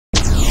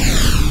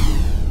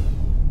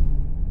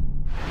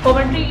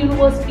Coventry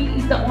University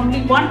is the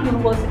only one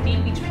university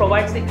which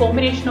provides a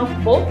combination of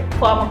both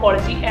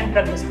pharmacology and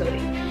drug discovery.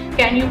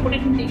 Can you put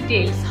it in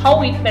details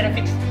how it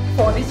benefits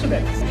for the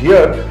students?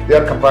 Here they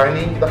are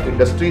combining the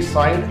industry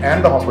side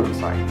and the hospital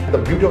side. The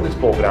beauty of this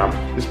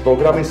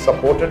program is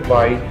supported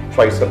by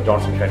Pfizer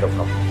Johnson kind of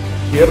company.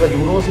 Here the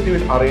university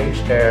will arrange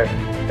a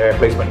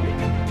placement year,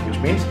 which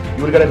means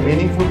you will get a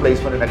meaningful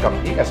placement in a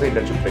company as an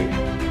internship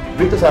training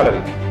with the salary.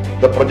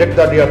 The project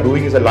that they are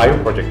doing is a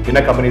live project in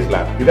a company's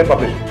lab. You can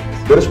publish it.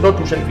 There is no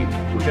tuition fee.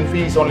 Tuition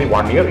fee is only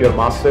 1 year. Your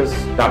master's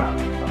done.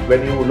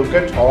 When you look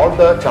at all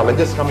the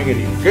challenges coming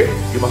in UK,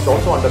 you must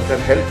also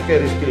understand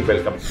healthcare is still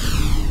welcome.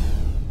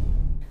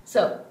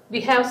 So, we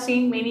have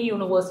seen many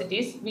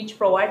universities which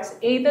provides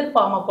either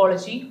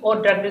pharmacology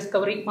or drug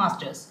discovery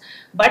masters.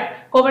 But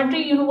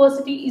Coventry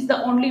University is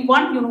the only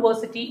one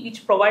university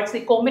which provides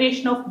a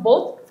combination of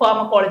both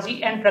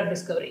pharmacology and drug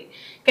discovery.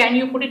 Can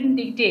you put it in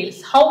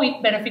details how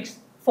it benefits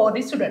for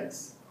the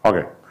students?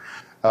 Okay.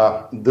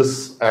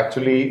 This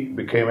actually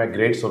became a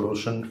great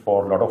solution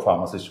for a lot of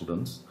pharmacy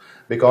students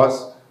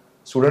because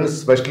students,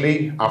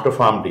 especially after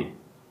PharmD,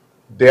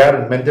 they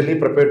are mentally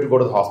prepared to go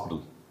to the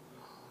hospital.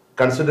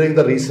 Considering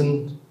the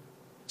recent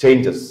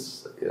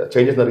changes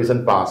in the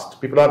recent past,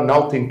 people are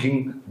now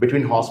thinking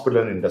between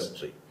hospital and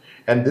industry.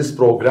 And this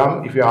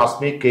program, if you ask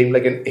me, came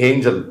like an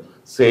angel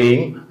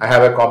saying, I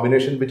have a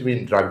combination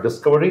between drug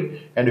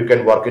discovery and you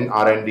can work in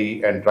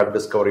R&D and drug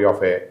discovery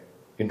of a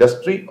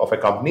industry of a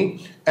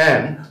company,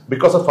 and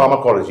because of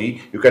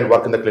pharmacology you can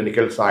work in the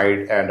clinical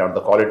side and on the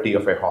quality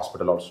of a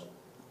hospital also.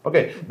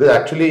 Okay, this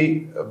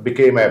actually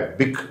became a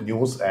big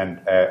news and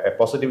a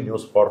positive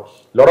news for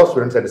a lot of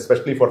students, and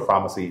especially for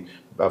pharmacy,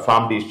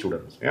 PharmD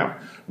students. Yeah.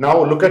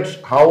 Now look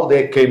at how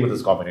they came with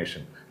this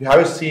combination. You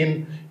have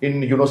seen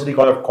in University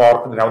College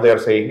Cork, now they are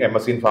saying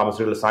MSc in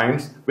Pharmaceutical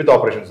Science with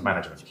Operations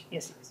Management.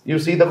 Yes. You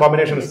see the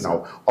combinations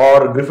now.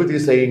 Or Griffith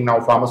is saying now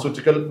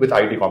Pharmaceutical with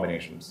IT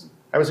combinations.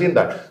 Have you seen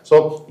that?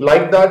 So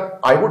like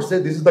that, I would say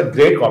this is the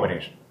great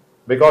combination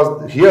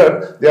because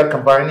here they are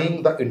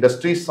combining the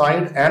industry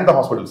side and the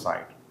hospital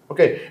side.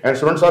 Okay, and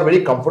students are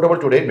very comfortable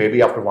today.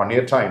 Maybe after 1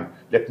 year time,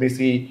 let me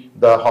see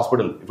the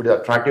hospital. If it is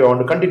attractive, I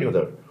want to continue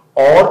there,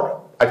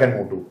 or I can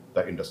move to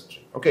the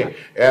industry. Okay,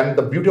 and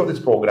the beauty of this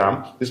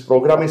program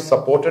is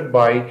supported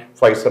by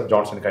Pfizer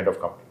Johnson kind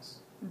of companies.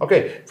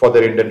 Okay, for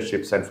their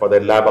internships and for their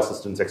lab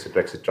assistants,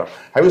 etc., etc.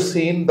 Have you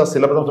seen the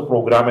syllabus of the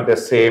program and they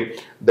say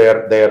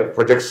their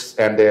projects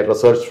and their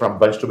research from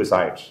bench to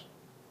besides?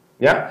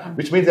 Yeah,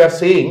 which means they are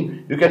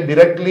saying you can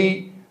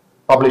directly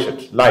publish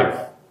it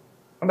live.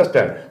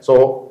 Understand?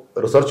 So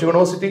research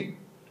university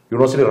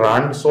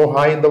ranked so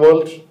high in the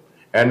world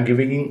and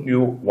giving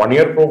you 1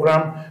 year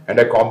program and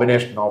a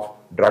combination of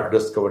drug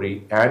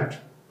discovery and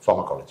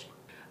pharmacology.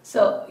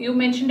 So, you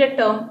mentioned a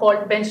term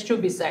called bench to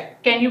beside.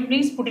 Can you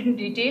please put it in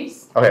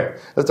details? Okay,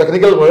 the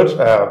technical words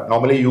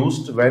normally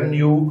used when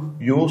you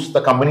use the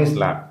company's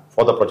lab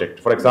for the project.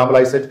 For example,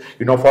 I said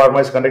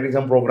Pharma is conducting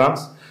some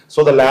programs,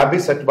 so the lab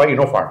is set by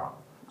Pharma.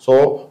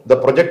 So the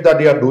project that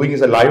they are doing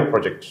is a live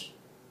project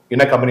in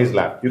a company's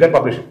lab. You can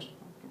publish it.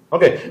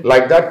 Okay,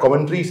 like that,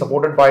 Coventry is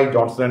supported by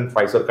Johnson and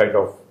Pfizer kind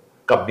of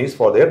companies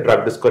for their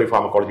drug discovery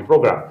pharmacology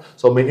program.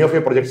 So many of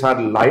your projects are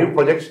live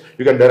projects.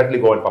 You can directly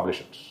go and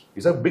publish it.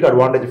 It's a big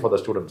advantage for the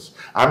students.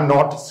 I'm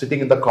not sitting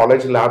in the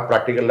college lab,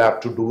 practical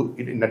lab to do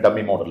it in a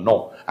dummy model.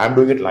 No, I'm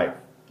doing it live.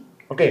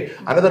 Okay.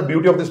 Another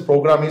beauty of this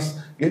program is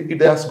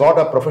it has got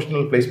a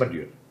professional placement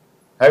year.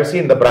 I've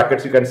seen the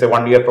brackets, you can say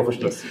 1 year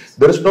professional. Yes.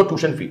 There is no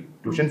tuition fee.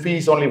 Tuition fee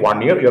is only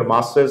 1 year, your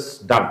master's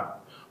done.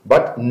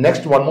 But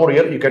next 1 more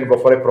year, you can go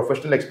for a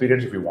professional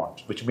experience if you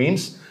want, which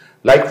means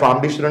like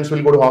PharmD students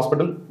will go to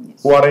hospital,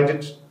 who arrange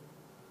it?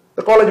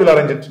 The college will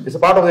arrange it. It's a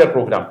part of their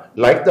program.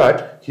 Like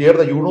that, here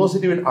the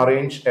university will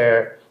arrange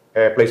a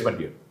placement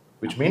year,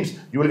 which means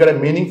you will get a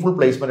meaningful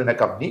placement in a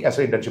company as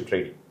an internship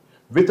training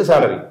with the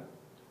salary.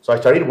 So I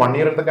studied 1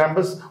 year at the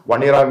campus,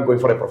 1 year I'm going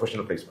for a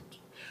professional placement.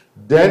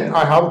 Then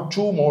I have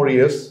 2 more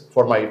years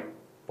for my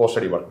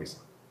post-study work visa.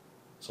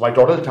 So my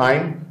total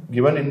time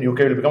given in UK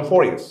will become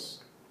 4 years.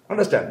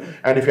 Understand?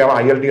 And if you have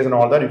IELTS and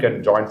all that, you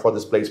can join for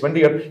this placement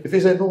year. If you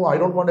say, no, I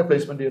don't want a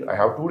placement year, I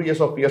have 2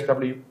 years of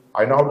PSW,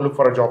 I know how to look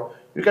for a job,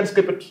 you can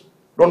skip it.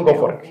 Don't go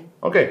for it.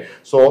 Okay.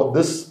 So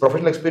this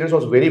professional experience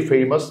was very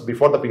famous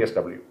before the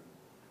PSW.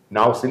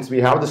 Now, since we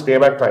have the stay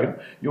back time,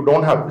 you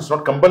don't have, it's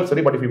not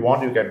compulsory, but if you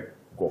want, you can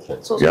go for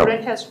it. So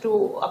student has to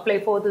apply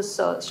for this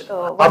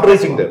after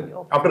reaching there.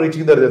 Okay. After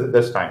reaching there,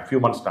 there's time, few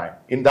months time.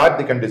 In that,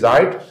 they can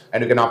decide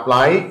and you can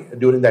apply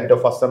during the end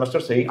of first semester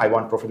saying, I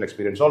want professional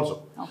experience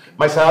also. Okay.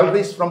 My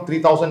salary is from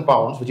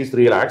 £3,000, which is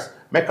 3 lakhs,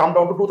 may come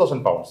down to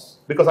 £2,000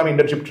 because I'm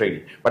internship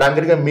training. But I'm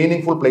getting a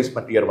meaningful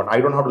placement year 1.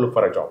 I don't have to look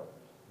for a job.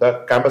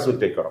 The campus will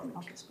take care of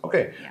it.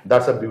 Okay. Yeah.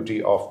 That's the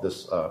beauty of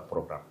this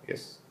program.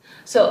 Yes.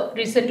 So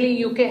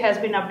recently UK has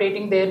been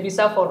updating their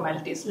visa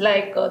formalities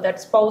like that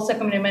spouse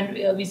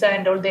accompaniment visa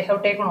and all they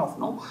have taken off,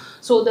 no?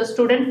 So the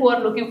student who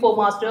are looking for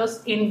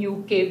masters in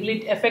UK, will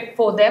it affect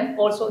for them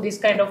also these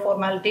kind of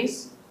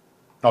formalities?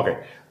 Okay.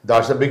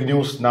 That's the big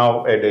news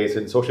nowadays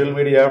in social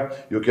media.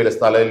 UK le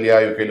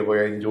sthalilla, UK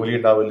le jolly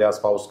undavilla,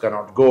 spouse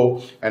cannot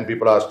go, and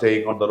people are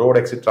staying on the road,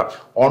 etc.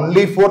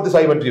 Only for this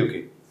I went to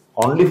UK.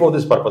 Only for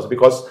this purpose,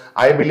 because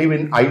I believe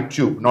in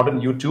iTube, not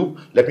in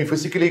YouTube. Let me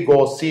physically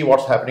go see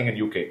what's happening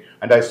in UK.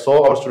 And I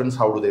saw our students,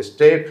 how do they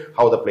stay,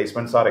 how the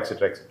placements are,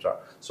 etc., etc.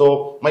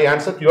 So my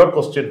answer to your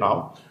question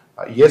now,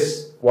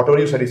 yes, whatever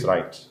you said is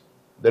right.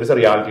 There is a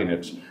reality in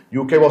it.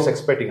 UK was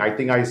expecting, I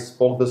think I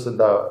spoke this in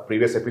the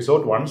previous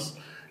episode once,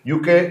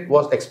 UK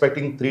was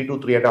expecting 3 to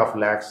 3.5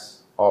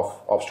 lakhs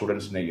of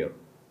students in a year.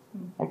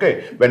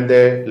 Okay, when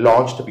they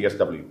launched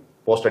PSW,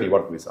 post-study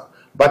work visa.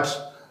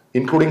 But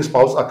including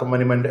spouse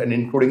accompaniment and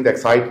including the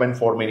excitement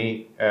for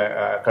many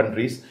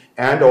countries,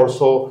 and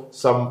also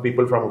some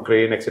people from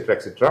Ukraine, etc.,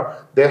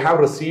 etc., they have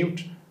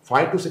received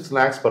 5 to 6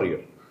 lakhs per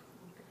year.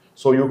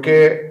 So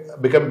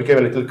UK became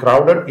a little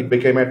crowded. It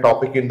became a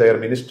topic in their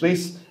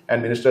ministries,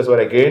 and ministers were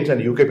against,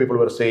 and UK people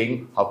were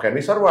saying, how can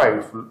we survive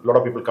if a lot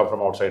of people come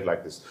from outside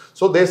like this?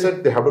 So they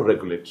said they have to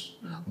regulate.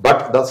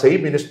 But the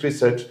same ministry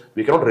said,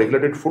 we cannot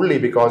regulate it fully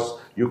because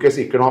UK's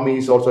economy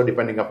is also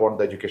depending upon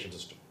the education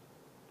system.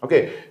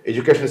 Okay,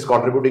 education is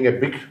contributing a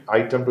big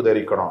item to their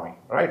economy,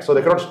 right? So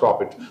they cannot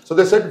stop it. So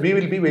they said, we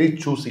will be very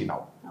choosy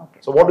now. Okay.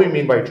 So what do we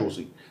mean by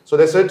choosy? So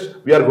they said,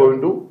 we are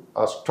going to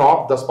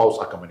stop the spouse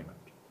accompaniment.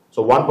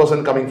 So one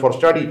person coming for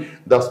study,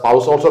 the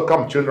spouse also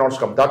come, children also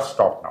come. That's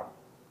stopped now.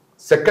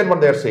 Second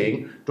one, they are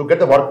saying, to get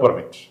the work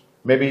permit,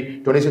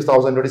 maybe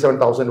 26,000,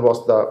 27,000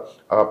 was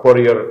the per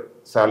year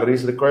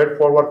salaries required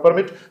for work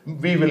permit.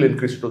 We will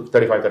increase it to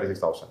 35,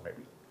 36,000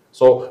 maybe.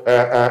 So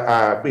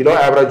below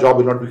average job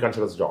will not be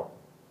considered as a job.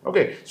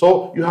 Okay,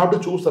 so you have to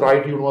choose the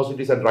right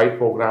universities and right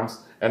programs,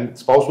 and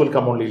spouse will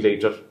come only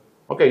later.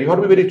 Okay, you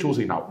have to be very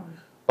choosy now.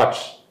 But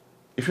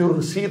if you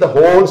see the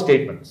whole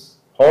statements,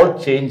 whole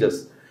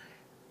changes,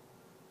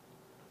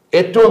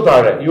 you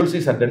will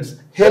see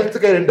sentence,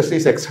 healthcare industry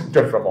is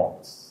exempted from all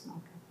this.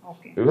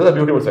 Okay. This is a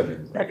beautiful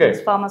sentence. That means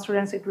pharma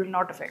students, it will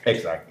not affect.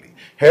 Exactly.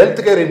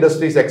 Healthcare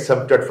industry is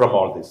exempted from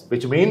all this,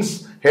 which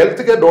means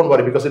healthcare, don't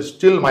worry, because it's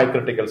still my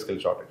critical skill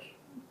shortage.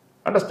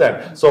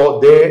 Understand? So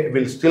they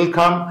will still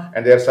come,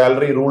 and their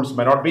salary rules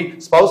may not be.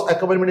 Spouse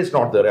accompaniment is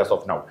not there as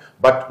of now.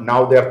 But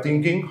now they are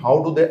thinking,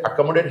 how do they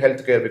accommodate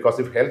healthcare? Because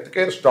if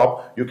healthcare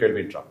stop, you can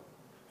be in trouble.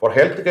 For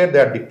healthcare, they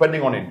are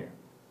depending on India.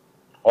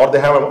 Or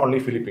they have only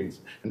Philippines,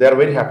 and they are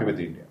very happy with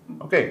India.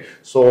 Okay,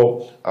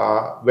 so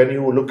when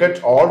you look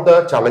at all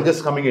the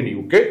challenges coming in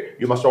UK,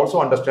 you must also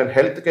understand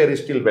healthcare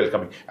is still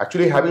welcoming.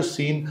 Actually, have you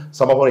seen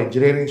some of our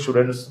engineering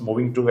students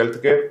moving to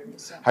healthcare?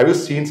 Yes, have you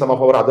seen some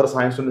of our other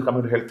science students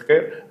coming to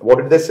healthcare? What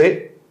did they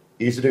say?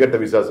 Easy to get the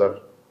visa,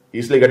 sir.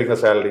 Easily getting the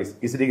salaries,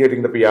 easily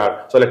getting the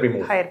PR. So let me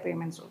move. Higher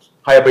payments also.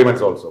 Higher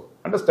payments also.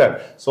 Understand?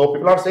 So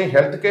people are saying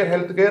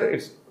healthcare,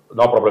 it's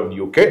no problem in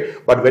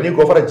UK, but when you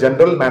go for a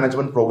general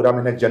management program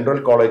in a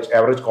general college,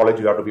 average college,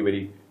 you have to be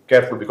very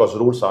careful because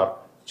rules are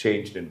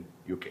changed in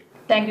UK.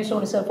 Thank you so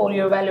much, sir, for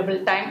your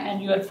valuable time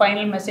and your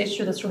final message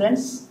to the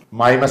students.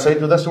 My message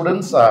to the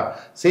students,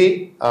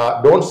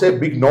 don't say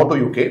big no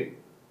to UK.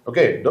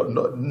 Okay,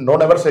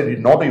 don't ever say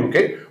no to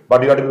UK,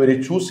 but you have to be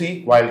very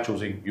choosy while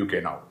choosing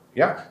UK now.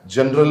 Yeah,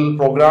 general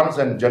programs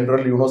and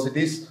general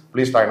universities,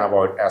 please try and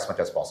avoid as much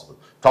as possible.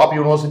 Top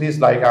universities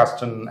like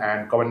Aston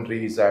and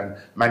Coventry's and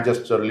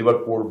Manchester,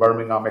 Liverpool,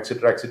 Birmingham,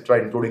 etc.,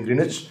 including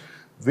Greenwich,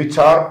 which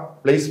are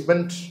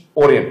placement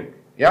oriented.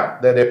 Yeah,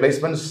 their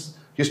placements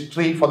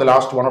history for the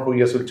last 1 or 2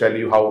 years will tell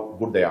you how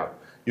good they are.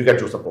 You can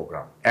choose the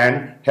program.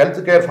 And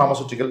healthcare,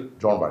 pharmaceutical,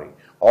 don't worry.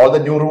 All the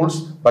new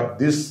rules, but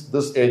these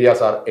areas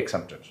are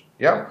exempted.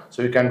 Yeah,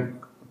 so you can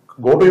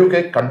go to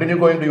UK, continue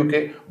going to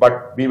UK,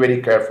 but be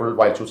very careful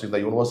while choosing the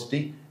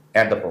university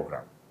and the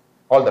program.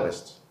 All the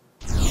best.